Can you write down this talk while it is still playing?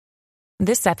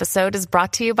This episode is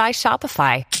brought to you by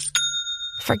Shopify.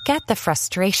 Forget the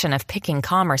frustration of picking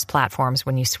commerce platforms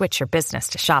when you switch your business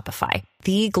to Shopify,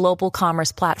 the global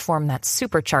commerce platform that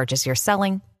supercharges your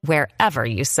selling wherever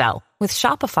you sell. With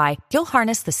Shopify, you'll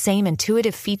harness the same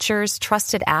intuitive features,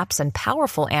 trusted apps, and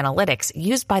powerful analytics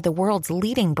used by the world's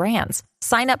leading brands.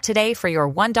 Sign up today for your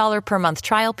 $1 per month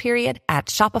trial period at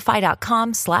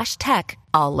shopify.com/tech,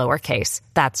 all lowercase.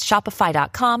 That's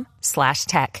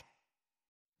shopify.com/tech.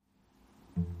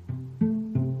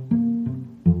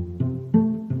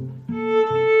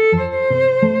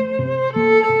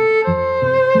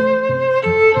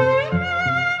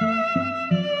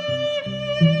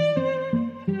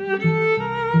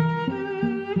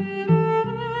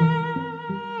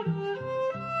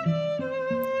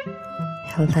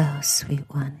 Hello, sweet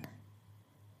one.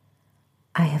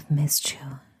 I have missed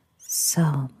you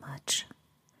so much.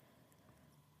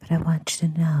 But I want you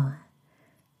to know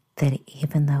that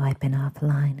even though I've been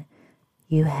offline,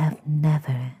 you have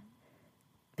never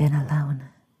been alone.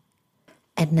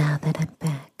 And now that I'm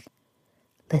back,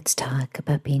 let's talk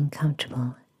about being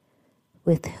comfortable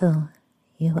with who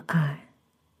you are.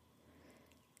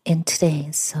 In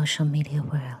today's social media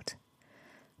world,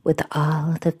 with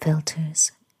all the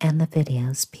filters and the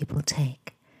videos people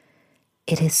take,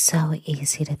 it is so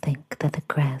easy to think that the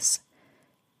grass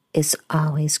is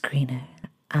always greener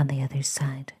on the other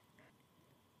side.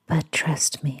 But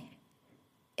trust me,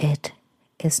 it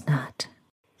is not.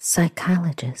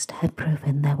 Psychologists have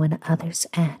proven that when others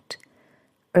act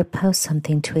or post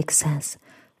something to excess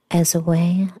as a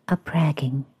way of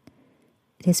bragging,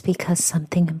 it is because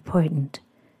something important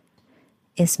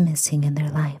is missing in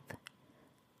their life,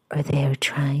 or they are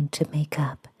trying to make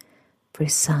up for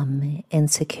some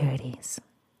insecurities.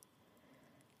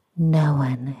 No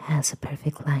one has a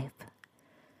perfect life,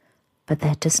 but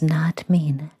that does not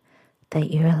mean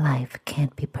that your life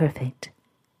can't be perfect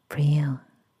for you.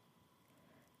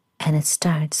 And it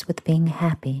starts with being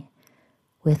happy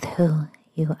with who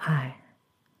you are.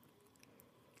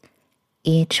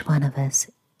 Each one of us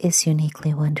is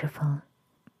uniquely wonderful.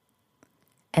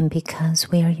 And because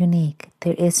we are unique,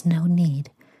 there is no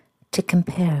need to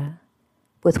compare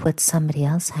with what somebody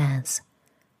else has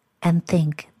and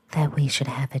think that we should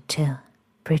have it too.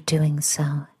 For doing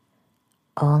so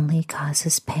only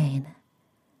causes pain,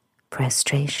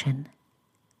 frustration,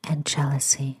 and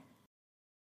jealousy.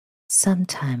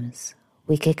 Sometimes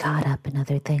we get caught up in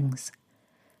other things,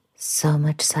 so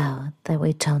much so that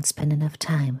we don't spend enough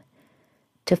time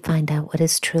to find out what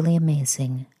is truly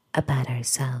amazing about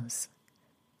ourselves.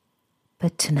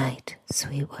 But tonight,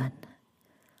 sweet one,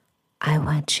 I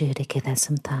want you to give that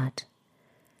some thought.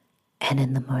 And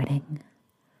in the morning,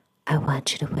 I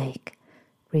want you to wake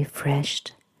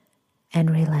refreshed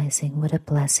and realizing what a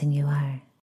blessing you are.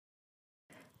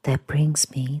 That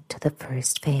brings me to the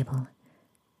first fable,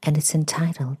 and it's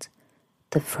entitled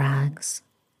The Frogs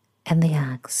and the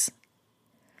Ox.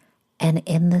 And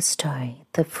in the story,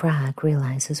 the frog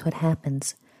realizes what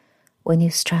happens when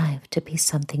you strive to be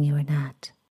something you are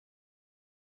not.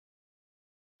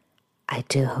 I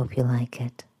do hope you like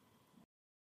it.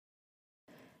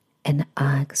 An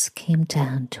ox came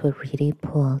down to a reedy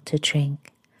pool to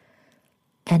drink,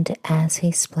 and as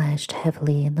he splashed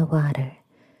heavily in the water,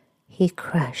 he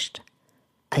crushed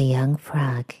a young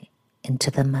frog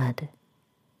into the mud.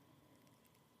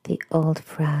 The old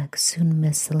frog soon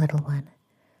missed the little one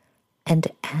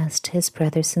and asked his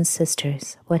brothers and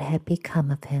sisters what had become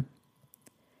of him.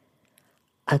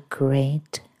 A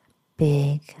great,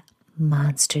 big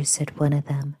monster, said one of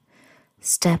them,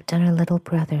 stepped on her little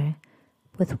brother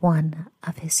with one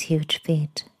of his huge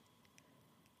feet.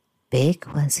 Big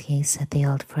was he, said the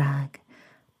old frog,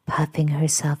 puffing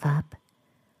herself up.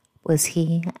 Was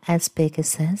he as big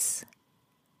as this?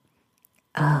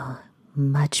 Oh,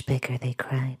 much bigger, they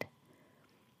cried.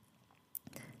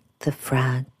 The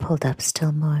frog pulled up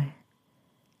still more.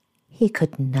 He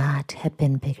could not have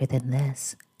been bigger than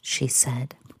this, she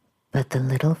said. But the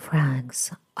little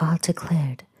frogs all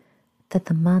declared that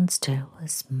the monster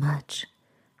was much,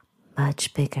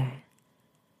 much bigger.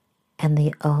 And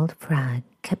the old frog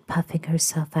kept puffing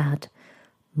herself out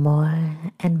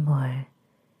more and more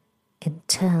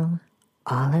until,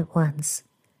 all at once,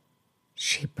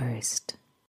 she burst.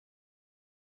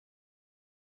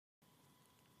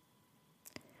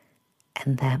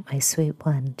 And that, my sweet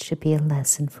one, should be a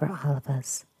lesson for all of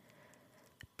us.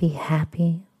 Be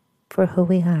happy for who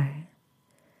we are.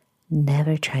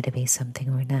 Never try to be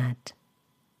something we're not.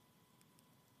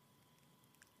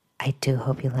 I do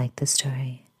hope you like the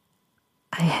story.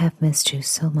 I have missed you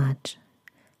so much.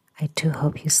 I do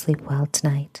hope you sleep well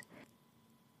tonight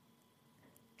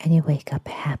and you wake up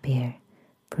happier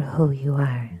for who you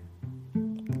are.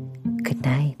 Good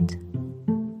night.